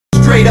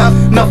Straight up,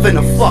 nothing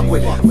to fuck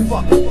with. Fuck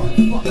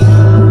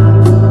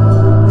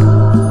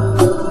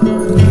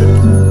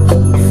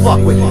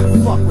with.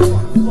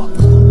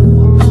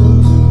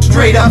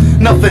 Straight up,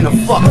 nothing to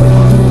fuck with.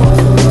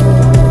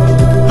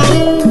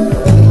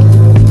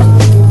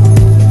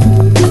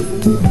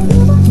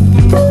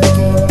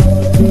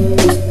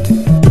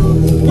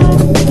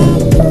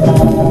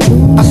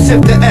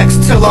 Sip the X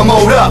till I'm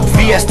O'd up,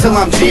 VS till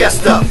I'm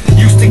GS'd up.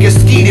 Used to get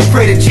skeeted,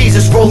 pray to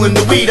Jesus, rolling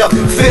the weed up.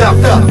 Fit up,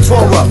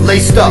 tore up,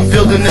 laced up,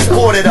 building this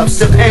boarded up.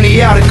 Sip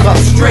any out of club,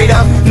 straight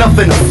up,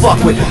 nothing to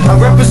fuck with. I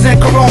represent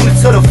Corona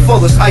to the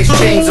fullest, ice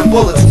chains and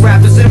bullets.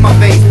 Rappers in my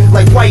veins,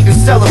 like white and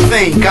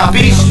cellophane,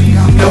 capiche?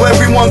 Now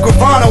everyone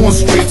Gravano on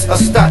streets, a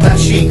stat that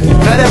cheap.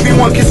 Not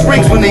everyone gets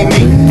rings when they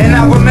meet. And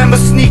I remember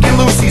sneaking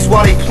Lucy's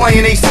while they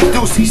playing AC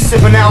Doocy.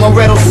 Sipping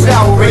Amaretto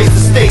sour, raised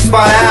the stakes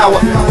by the hour.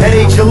 At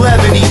age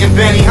 11, eating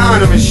Benny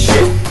Hunter and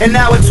shit. And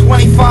now at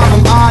 25,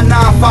 I'm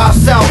I-95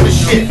 South and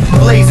shit.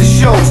 Blazing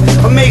shows,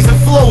 amazing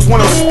flows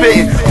when I'm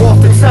spitting. Off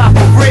the top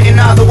of Britain,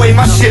 either way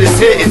my shit is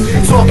hitting.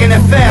 Talking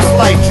that fast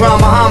like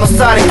drama,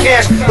 homicide and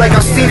cash. Like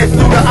I've seen it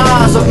through the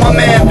eyes of my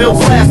man Bill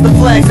Blast. The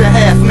flags at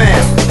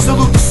half-mast.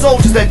 Salute the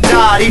soldiers that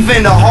died.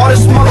 Even the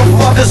hardest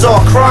motherfuckers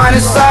are crying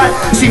inside.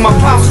 See my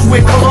pops was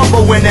with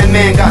Columbo when that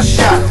man got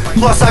shot.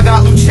 Plus I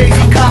got Lucchese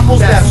Coppos,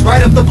 that's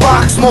right up the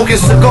block. Smoking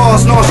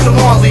cigars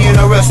nonchalantly in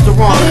a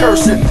restaurant,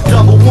 cursing.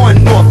 Double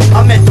one north,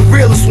 I met the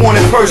realest one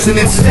in person.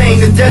 Insane,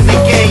 the deadly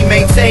game,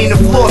 maintain the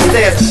floor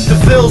stairs. The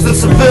Villes and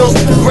Sevilles,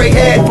 gray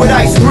head with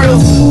ice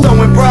grills.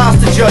 Throwing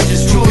bribes to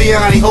judges,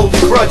 Giuliani holding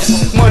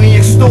grudges. Money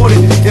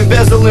extorted,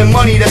 embezzling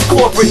money that's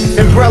corporate.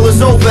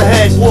 Umbrellas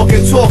overhead, walk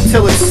and talk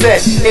till it's set.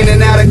 In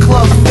and out of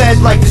club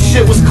fed like the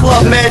shit was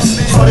Club Med.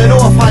 Started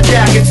off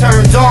hijacking,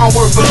 turned on,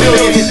 worth a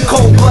million.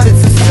 Cold-blooded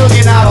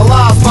Sicilian, out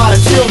alive by the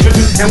children.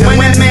 And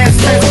when man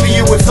sends for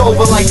you, it's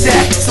over like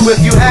that. So if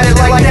you had it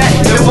like that,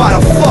 then why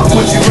the fuck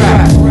would you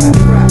rap?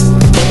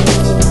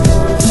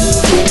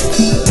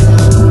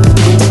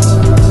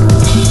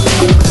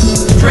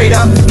 Straight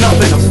up,